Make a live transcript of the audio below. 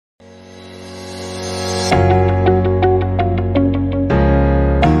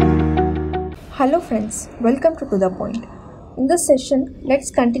Hello friends, welcome to the Point. In this session,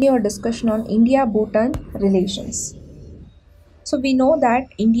 let's continue our discussion on India-Bhutan relations. So we know that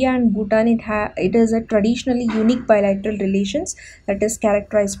India and Bhutan it is a traditionally unique bilateral relations that is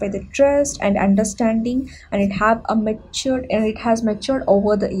characterized by the trust and understanding, and it has matured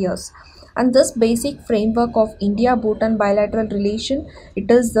over the years. And this basic framework of India-Bhutan bilateral relation,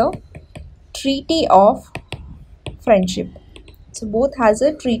 it is the Treaty of Friendship. So both has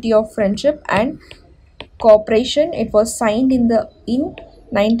a treaty of friendship and cooperation. It was signed in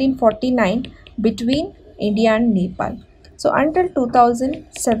 1949 between India and Nepal. So until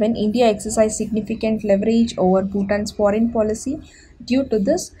 2007, India exercised significant leverage over Bhutan's foreign policy due to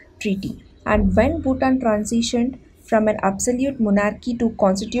this treaty. And when Bhutan transitioned from an absolute monarchy to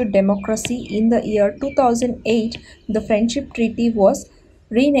constitute democracy in the year 2008, the Friendship Treaty was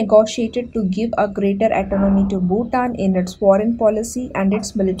renegotiated to give a greater autonomy to Bhutan in its foreign policy and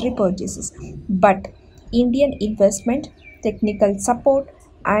its military purchases. But Indian investment, technical support,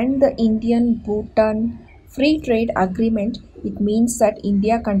 and the Indian Bhutan Free Trade Agreement, it means that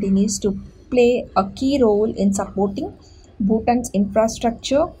India continues to play a key role in supporting Bhutan's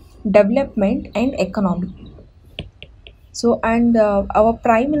infrastructure, development, and economy. So, and our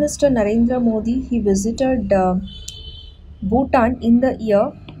Prime Minister Narendra Modi, he visited Bhutan in the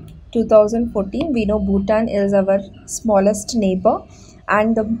year 2014. We know Bhutan is our smallest neighbor,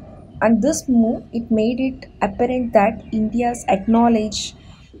 and this move, it made it apparent that India acknowledges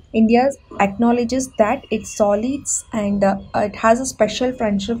that it solids and it has a special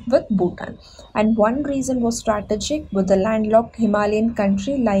friendship with Bhutan. And one reason was strategic, with the landlocked Himalayan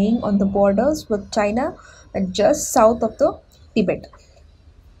country lying on the borders with China just south of the Tibet.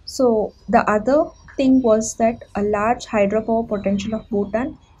 So the other thing was that a large hydropower potential of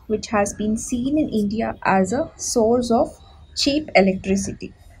Bhutan, which has been seen in India as a source of cheap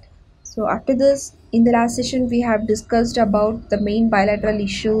electricity. So after this, in the last session, we have discussed about the main bilateral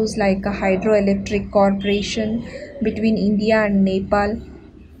issues like a hydroelectric cooperation between India and Nepal,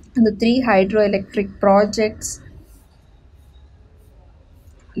 and the three hydroelectric projects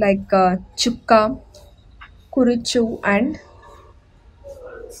like Chukka, Kurichu, and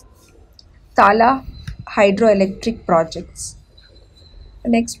Tala hydroelectric projects.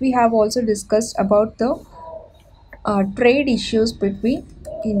 Next, we have also discussed about the trade issues between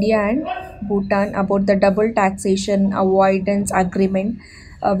India and Bhutan, about the double taxation avoidance agreement,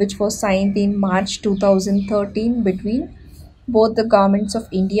 which was signed in March 2013 between both the governments of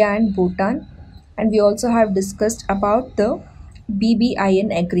India and Bhutan. And we also have discussed about the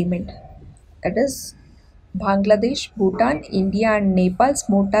BBIN agreement, that is Bangladesh, Bhutan, India, and Nepal's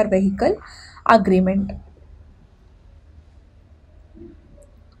motor vehicle agreement.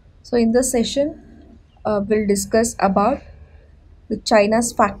 So in this session, we'll discuss about the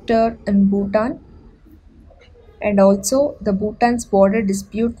China's factor in Bhutan, and also the Bhutan's border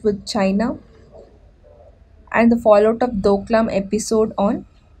dispute with China, and the fallout of Doklam episode on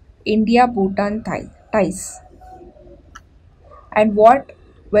India-Bhutan ties, and what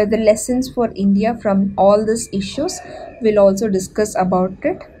were the lessons for India from all these issues. We'll also discuss about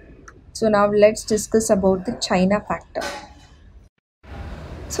it. So now let's discuss about the China factor.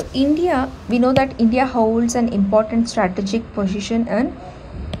 So India, we know that India holds an important strategic position in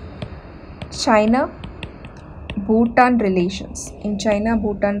China Bhutan relations,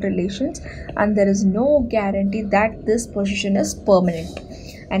 and there is no guarantee that this position is permanent.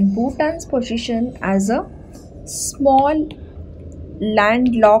 And Bhutan's position as a small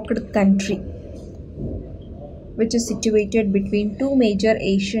landlocked country, which is situated between two major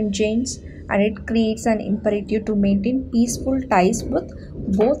Asian giants, and it creates an imperative to maintain peaceful ties with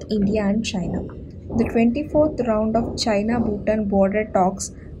both India and China. The 24th round of China-Bhutan border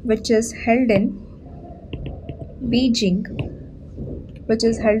talks, which is held in Beijing,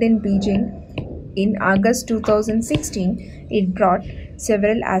 in August 2016, it brought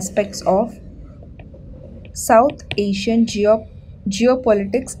several aspects of South Asian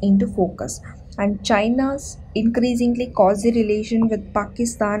geopolitics into focus, and China's increasingly cozy relation with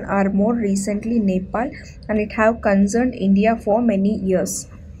Pakistan, or more recently Nepal, and it have concerned India for many years.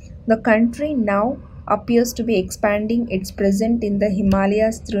 The country now appears to be expanding its presence in the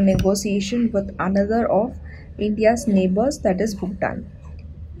Himalayas through negotiation with another of India's neighbors, that is Bhutan.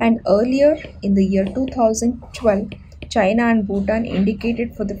 And earlier in the year 2012, China and Bhutan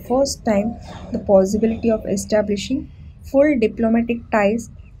indicated for the first time the possibility of establishing full diplomatic ties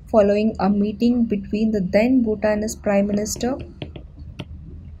following a meeting between the then Bhutanese Prime Minister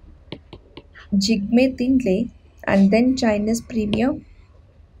Jigme Tindle and then Chinese Premier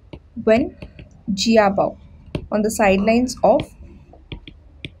Wen Jiabao on the sidelines of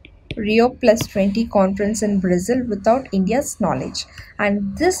Rio Plus 20 conference in Brazil without India's knowledge.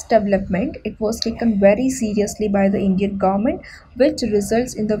 And this development, it was taken very seriously by the Indian government, which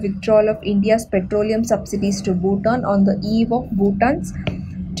results in the withdrawal of India's petroleum subsidies to Bhutan on the eve of Bhutan's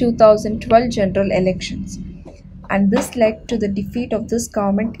 2012 general elections. And this led to the defeat of this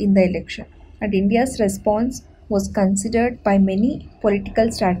government in the election. And India's response was considered by many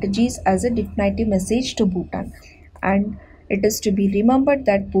political strategies as a definitive message to Bhutan. And it is to be remembered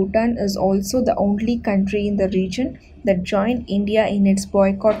that Bhutan is also the only country in the region that joined India in its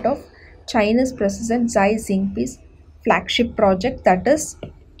boycott of China's President Xi Jinping's flagship project, that is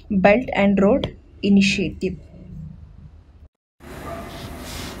Belt and Road Initiative.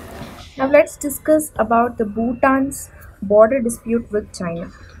 Now let's discuss about the Bhutan's border dispute with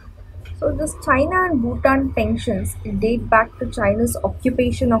China. So this China and Bhutan tensions date back to China's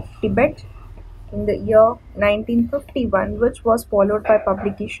occupation of Tibet in the year 1951, which was followed by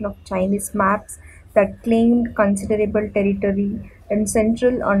publication of Chinese maps that claimed considerable territory in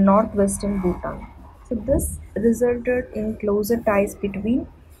central or northwestern Bhutan. So this resulted in closer ties between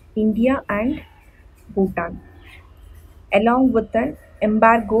India and Bhutan, along with an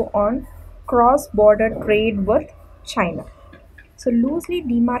embargo on cross-border trade with China. So loosely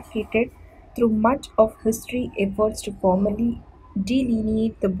demarcated through much of history, efforts to formally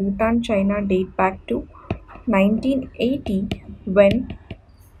delineate the Bhutan-China date back to 1980, when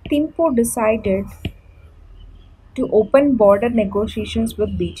Thimphu decided to open border negotiations with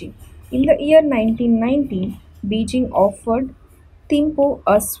Beijing. In the year 1990, Beijing offered Thimphu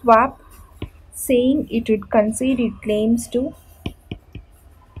a swap, saying it would concede its claims to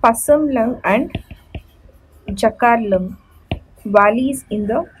Pasamlang and Jakarlung valleys in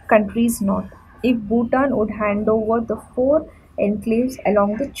the country's north, if Bhutan would hand over the four enclaves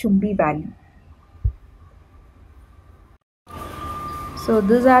along the Chumbi Valley. So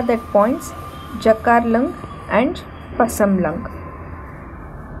these are the points: Jakarlung and Pasamlang.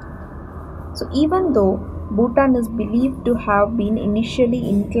 So even though Bhutan is believed to have been initially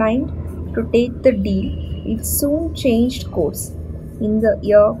inclined to take the deal, it soon changed course. In the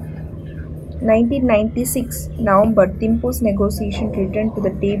year 1996 November, Thimphu's negotiation returned to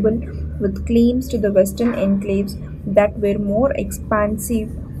the table with claims to the western enclaves that were more expansive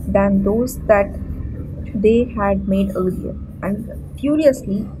than those that they had made earlier. And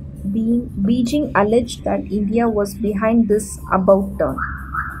furiously, Beijing alleged that India was behind this about turn.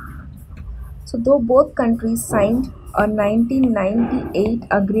 So, though both countries signed a 1998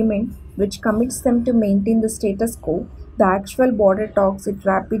 agreement which commits them to maintain the status quo, the actual border talks it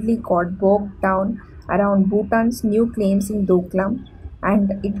rapidly got bogged down around Bhutan's new claims in Doklam,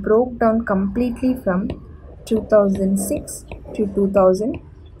 and it broke down completely from 2006 to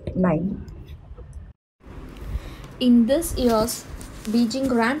 2009. In this years, Beijing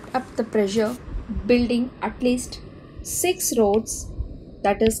ramped up the pressure, building at least 6 roads,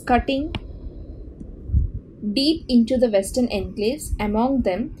 that is cutting deep into the western enclaves, among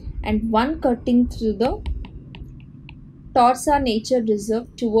them, and one cutting through the Torsa Nature Reserve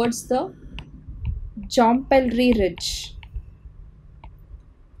towards the Jompelry Ridge,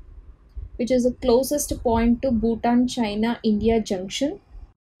 which is the closest point to Bhutan-China-India junction,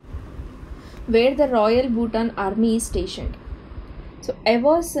 where the Royal Bhutan Army is stationed. So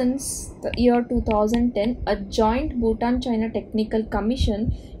ever since the year 2010, a joint Bhutan-China Technical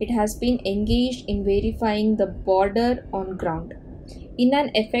Commission, it has been engaged in verifying the border on ground, in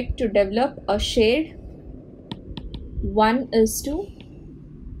an effort to develop a shared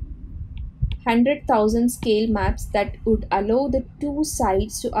 1:100,000 scale maps that would allow the two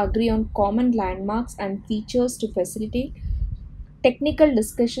sides to agree on common landmarks and features to facilitate technical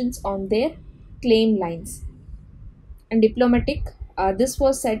discussions on their claim lines. And this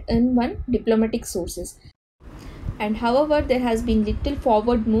was said in one diplomatic sources. And however, there has been little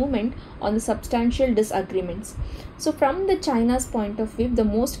forward movement on the substantial disagreements. So from the China's point of view, the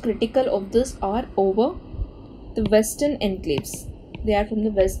most critical of this are over the western enclaves. They are from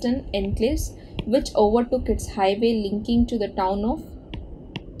the western enclaves, which overtook its highway linking to the town of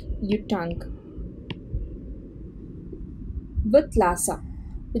Yutang with Lhasa,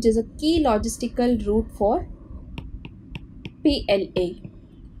 which is a key logistical route for PLA,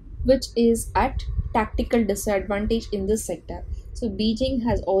 which is at tactical disadvantage in this sector. So Beijing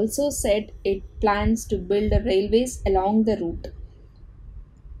has also said it plans to build railways along the route.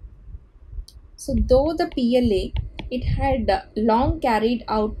 So though the PLA, it had long carried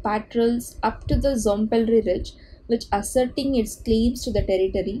out patrols up to the Zompelry Ridge, which asserting its claims to the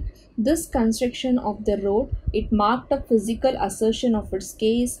territory, this construction of the road, it marked a physical assertion of its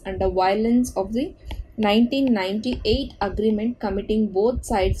case and the violence of the 1998 agreement committing both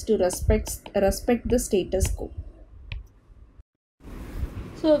sides to respect the status quo.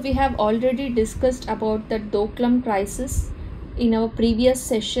 So we have already discussed about the Doklam crisis in our previous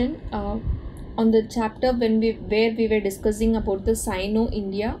session on the chapter where we were discussing about the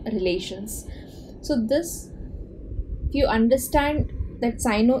Sino-India relations. So this, if you understand that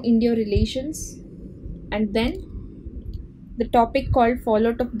Sino-India relations, and then the topic called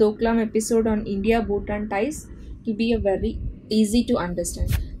Fallout of Doklam episode on India-Bhutan ties, will be a very easy to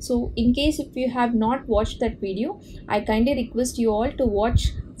understand. So in case if you have not watched that video, I kindly request you all to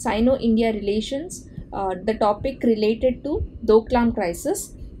watch Sino-India relations, the topic related to Doklam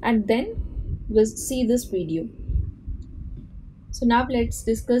crisis, and then we'll see this video. So now let's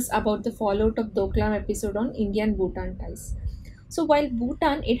discuss about the fallout of Doklam episode on Indian Bhutan ties. So while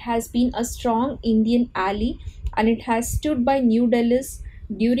Bhutan, it has been a strong Indian ally and it has stood by New Delhi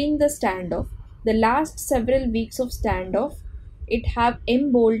during the standoff. The last several weeks of standoff, it have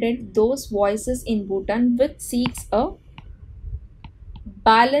emboldened those voices in Bhutan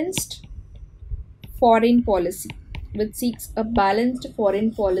balanced foreign policy, which seeks a balanced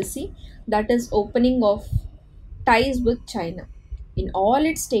foreign policy that is opening of ties with China. In all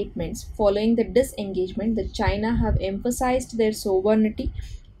its statements following the disengagement, the China have emphasized their sovereignty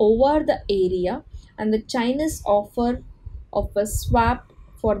over the area, and the Chinese offer of a swap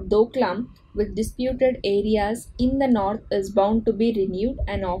for Doklam with disputed areas in the north is bound to be renewed,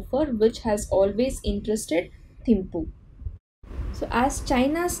 an offer which has always interested Thimphu. So as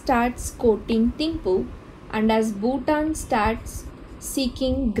China starts courting Thimphu and as Bhutan starts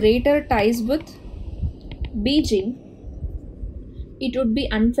seeking greater ties with Beijing, it would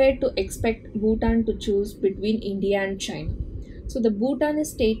be unfair to expect Bhutan to choose between India and China. So the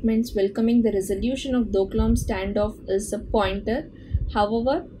Bhutanese statements welcoming the resolution of Doklam standoff is a pointer,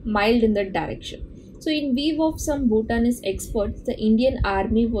 however mild in that direction. So in view of some Bhutanese experts, the Indian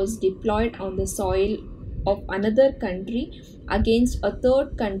army was deployed on the soil of another country against a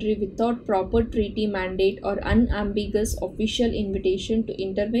third country without proper treaty mandate or unambiguous official invitation to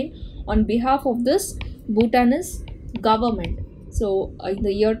intervene on behalf of this Bhutanese government. So in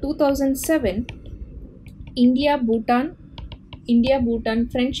the year 2007, India Bhutan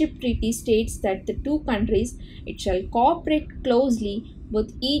Friendship Treaty states that the two countries it shall cooperate closely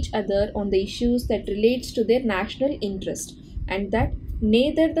with each other on the issues that relates to their national interest, and that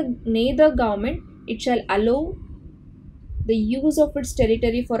neither government it shall allow the use of its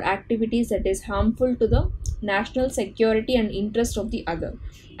territory for activities that is harmful to the national security and interest of the other.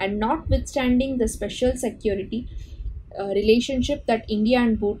 And notwithstanding the special security relationship that India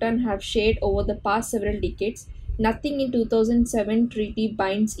and Bhutan have shared over the past several decades, nothing in 2007 treaty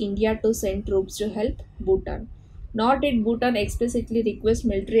binds India to send troops to help Bhutan. Nor did Bhutan explicitly request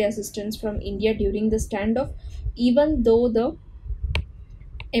military assistance from India during the standoff, even though the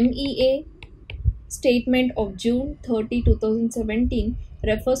MEA statement of June 30, 2017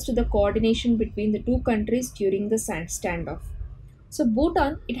 refers to the coordination between the two countries during the standoff. So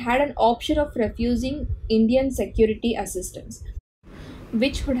Bhutan, it had an option of refusing Indian security assistance,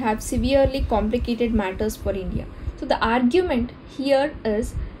 which would have severely complicated matters for India. So the argument here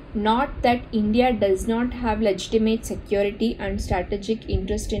is not that India does not have legitimate security and strategic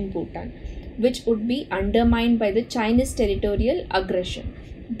interest in Bhutan, which would be undermined by the Chinese territorial aggression,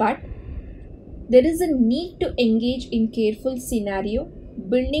 but there is a need to engage in careful scenario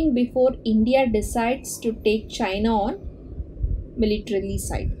building before India decides to take China on militarily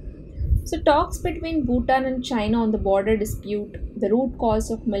side. So talks between Bhutan and China on the border dispute, the root cause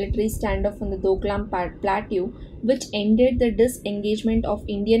of military standoff on the Doklam Plateau, which ended the disengagement of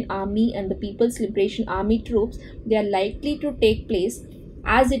Indian Army and the People's Liberation Army troops, they are likely to take place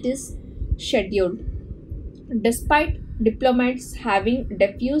as it is scheduled. Despite diplomats having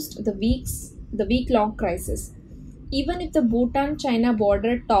diffused the week-long crisis, even if the Bhutan-China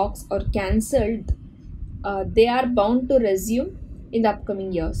border talks are cancelled, they are bound to resume in the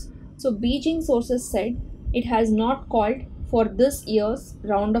upcoming years. So Beijing sources said it has not called for this year's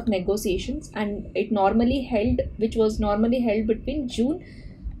round of negotiations, and which was normally held between June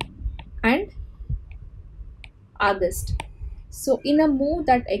and August. So in a move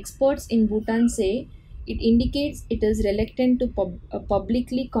that experts in Bhutan say it indicates it is reluctant to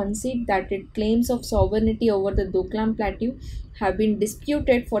publicly concede that its claims of sovereignty over the Doklam Plateau have been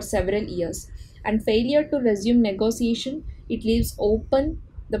disputed for several years, and failure to resume negotiation it leaves open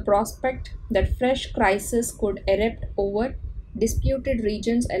the prospect that fresh crisis could erupt over disputed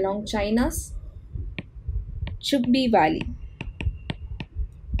regions along the China's Chumbi Valley,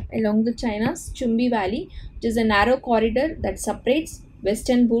 which is a narrow corridor that separates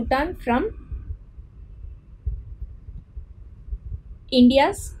western Bhutan from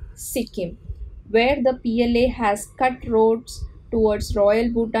India's Sikkim, where the PLA has cut roads towards Royal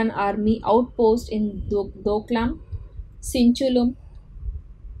Bhutan Army outpost in Doklam, Sinchulum,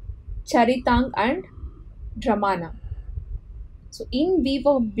 Charitang, and Dramana. So, in view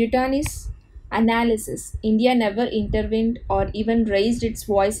of Bhutanese analysis, India never intervened or even raised its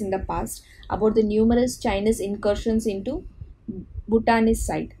voice in the past about the numerous Chinese incursions into Bhutanese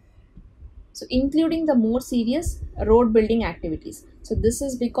side. So, including the more serious road building activities. So, this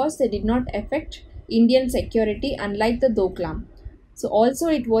is because they did not affect Indian security, unlike the Doklam. So, also,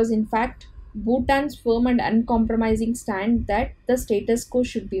 it was in fact Bhutan's firm and uncompromising stand that the status quo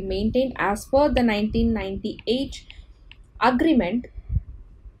should be maintained as per the 1998 agreement,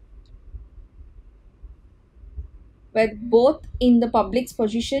 were both in the public's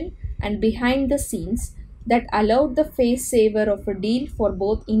position and behind the scenes, that allowed the face saver of a deal for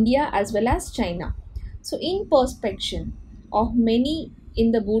both India as well as China. So, in perspection of many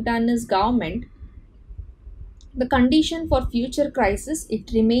in the Bhutanese government, the condition for future crisis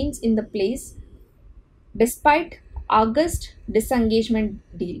it remains in the place despite August disengagement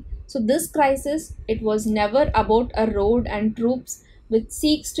deal. So this crisis it was never about a road and troops which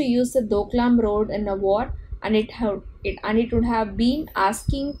seeks to use the Doklam road in a war, and it would have been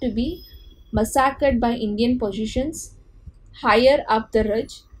asking to be massacred by Indian positions higher up the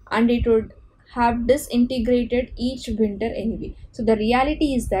ridge, and it would have disintegrated each winter anyway. So the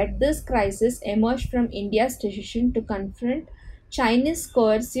reality is that this crisis emerged from India's decision to confront Chinese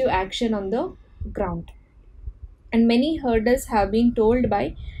coercive action on the ground, and many herders have been told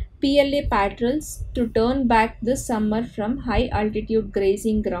by PLA patrols to turn back this summer from high altitude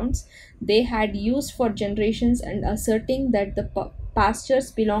grazing grounds they had used for generations, and asserting that the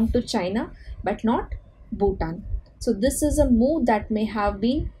pastures belong to China but not Bhutan. So, this is a move that may have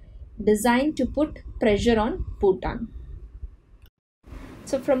been designed to put pressure on Bhutan.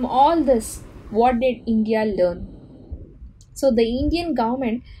 So, from all this, what did India learn? So, the Indian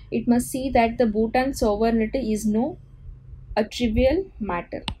government it must see that the Bhutan sovereignty is no a trivial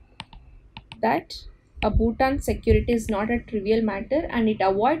matter, that a Bhutan security is not a trivial matter, and it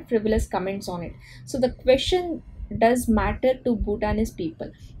avoid frivolous comments on it. So the question does matter to Bhutanese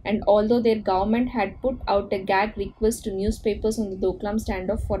people, and although their government had put out a gag request to newspapers on the Doklam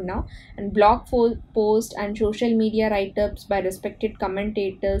standoff for now, and blog posts and social media write-ups by respected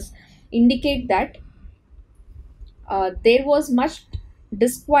commentators indicate that there was much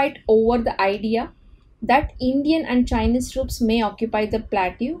disquiet over the idea that Indian and Chinese troops may occupy the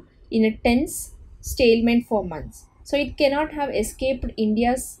plateau in a tense stalemate for months. So it cannot have escaped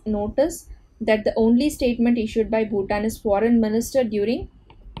India's notice that the only statement issued by Bhutanese foreign minister during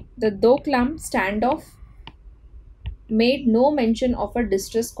the Doklam standoff made no mention of a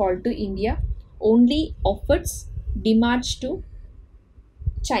distress call to India, only of its demarche to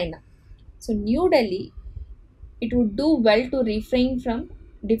China. So New Delhi it would do well to refrain from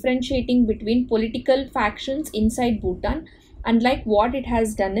differentiating between political factions inside Bhutan, unlike what it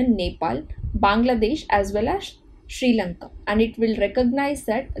has done in Nepal, Bangladesh, as well as Sri Lanka. And it will recognize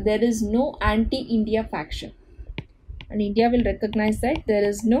that there is no anti India faction. And India will recognize that there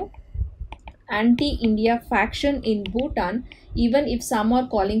is no anti India faction in Bhutan, even if some are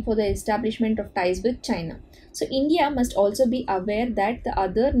calling for the establishment of ties with China. So, India must also be aware that the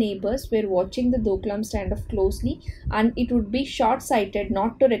other neighbors were watching the Doklam standoff closely, and it would be short sighted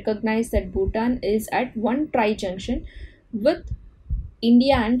not to recognize that Bhutan is at one tri junction with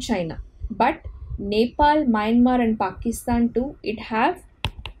India and China. But Nepal, Myanmar, and Pakistan too, it have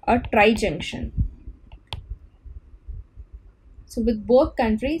a tri junction. So, with both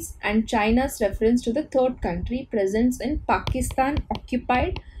countries and China's reference to the third country presence in Pakistan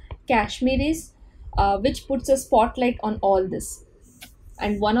occupied Kashmiris, which puts a spotlight on all this.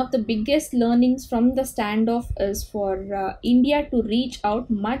 And one of the biggest learnings from the standoff is for India to reach out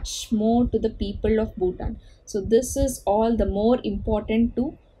much more to the people of Bhutan. So, this is all the more important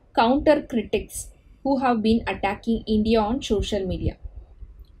to counter critics who have been attacking India on social media.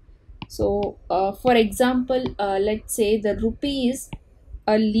 So, for example, let's say the rupee is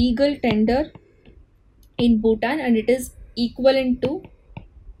a legal tender in Bhutan, and it is equivalent to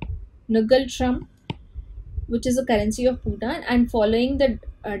Nugal, which is a currency of Bhutan. And following the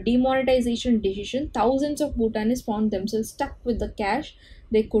demonetization decision, thousands of Bhutanese found themselves stuck with the cash,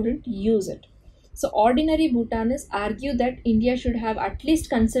 they couldn't use it. So, ordinary Bhutanese argue that India should have at least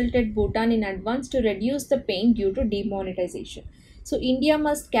consulted Bhutan in advance to reduce the pain due to demonetization. So, India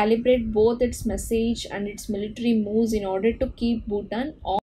must calibrate both its message and its military moves in order to keep Bhutan on